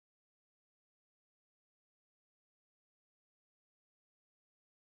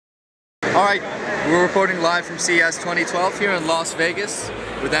Alright, we're reporting live from CES 2012 here in Las Vegas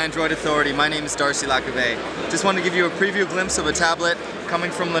with Android Authority. My name is Darcy Lacouvet. Just wanted to give you a preview glimpse of a tablet coming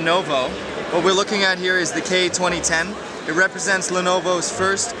from Lenovo. What we're looking at here is the K2010. It represents Lenovo's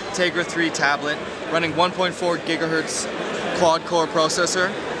first Tegra 3 tablet running 1.4 gigahertz quad-core processor.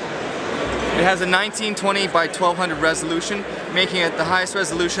 It has a 1920 by 1200 resolution, making it the highest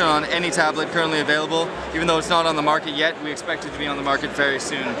resolution on any tablet currently available. Even though it's not on the market yet, we expect it to be on the market very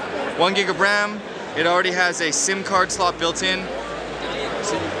soon. 1 gig of RAM, it already has a SIM card slot built in.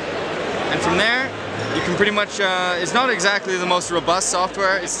 And from there, you can pretty much, it's not exactly the most robust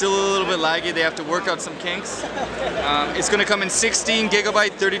software, it's still a little bit laggy, they have to work out some kinks. It's going to come in 16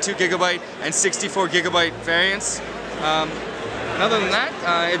 gigabyte, 32 gigabyte, and 64 gigabyte variants. And other than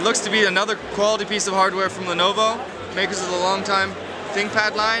that, it looks to be another quality piece of hardware from Lenovo, makers of the long-time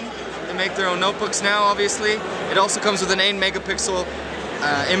ThinkPad line. They make their own notebooks now, obviously. It also comes with an 8 megapixel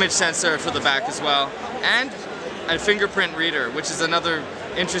image sensor for the back as well, and a fingerprint reader, which is another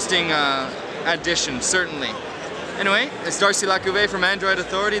interesting addition, certainly. Anyway, it's Darcy Lacouvet from Android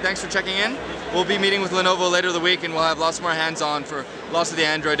Authority. Thanks for checking in. We'll be meeting with Lenovo later the week, and we'll have lots more hands-on for lots of the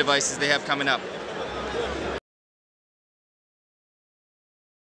Android devices they have coming up.